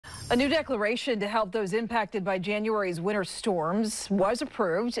A new declaration to help those impacted by January's winter storms was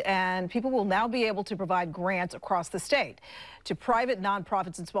approved, and people will now be able to provide grants across the state to private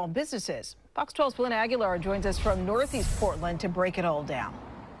nonprofits and small businesses. Fox 12's Paulina Aguilar joins us from Northeast Portland to break it all down.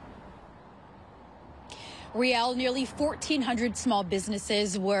 Riel, nearly 1,400 small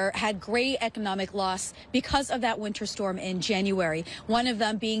businesses had great economic loss because of that winter storm in January. One of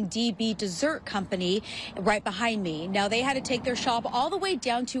them being DB Dessert Company right behind me. Now, they had to take their shop all the way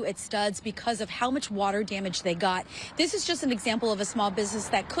down to its studs because of how much water damage they got. This is just an example of a small business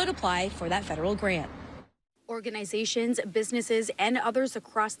that could apply for that federal grant. Organizations, businesses, and others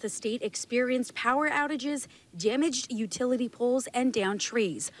across the state experienced power outages, damaged utility poles, and downed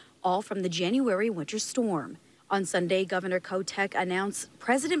trees, all from the January winter storm. On Sunday, Governor Kotek announced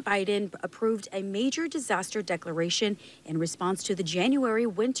President Biden approved a major disaster declaration in response to the January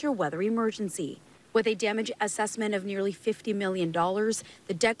winter weather emergency. With a damage assessment of nearly $50 million,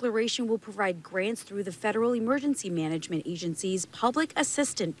 the declaration will provide grants through the Federal Emergency Management Agency's Public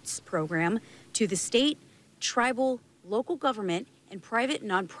Assistance Program to the state, tribal, local government, and private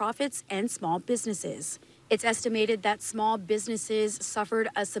nonprofits and small businesses. It's estimated that small businesses suffered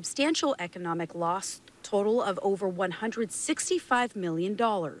a substantial economic loss, total of over $165 million.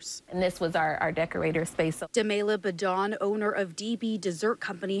 And this was our decorator space. Demela Badon, owner of DB Dessert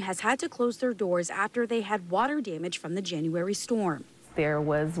Company, has had to close their doors after they had water damage from the January storm. There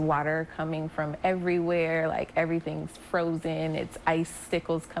was water coming from everywhere, like everything's frozen. It's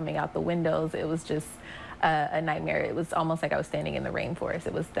icicles coming out the windows. It was just a nightmare. It was almost like I was standing in the rainforest.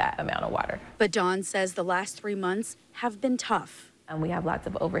 It was that amount of water. But Dawn says the last 3 months have been tough. And we have lots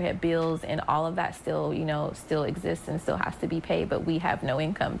of overhead bills, and all of that still, still exists and still has to be paid, but we have no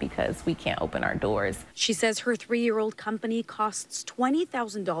income because we can't open our doors. She says her 3-year-old company costs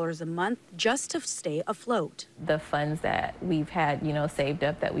 $20,000 a month just to stay afloat. The funds that we've had, saved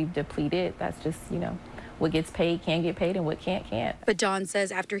up that we've depleted, that's just, what gets paid can get paid and what can't. But Dawn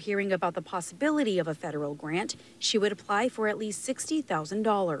says after hearing about the possibility of a federal grant, she would apply for at least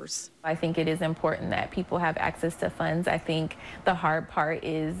 $60,000. I think it is important that people have access to funds. I think the hard part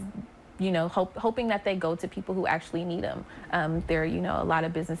is hoping that they go to people who actually need them. There are, a lot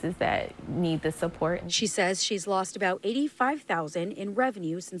of businesses that need the support. She says she's lost about $85,000 in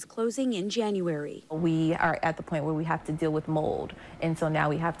revenue since closing in January. We are at the point where we have to deal with mold, and so now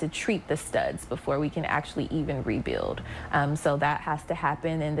we have to treat the studs before we can actually even rebuild. So that has to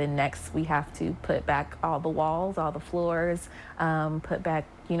happen, and then next we have to put back all the walls, all the floors, put back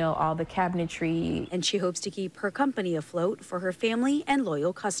all the cabinetry. And she hopes to keep her company afloat for her family and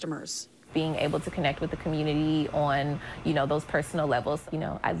loyal customers. Being able to connect with the community on, those personal levels,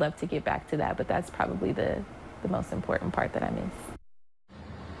 I'd love to get back to that, but that's probably the most important part that I miss.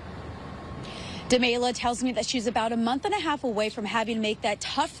 Demela tells me that she's about a month and a half away from having to make that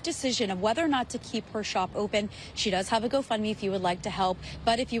tough decision of whether or not to keep her shop open. She does have a GoFundMe if you would like to help.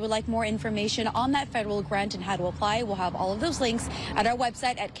 But if you would like more information on that federal grant and how to apply, we'll have all of those links at our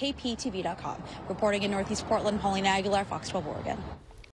website at kptv.com. Reporting in Northeast Portland, Paulina Aguilar, Fox 12 Oregon.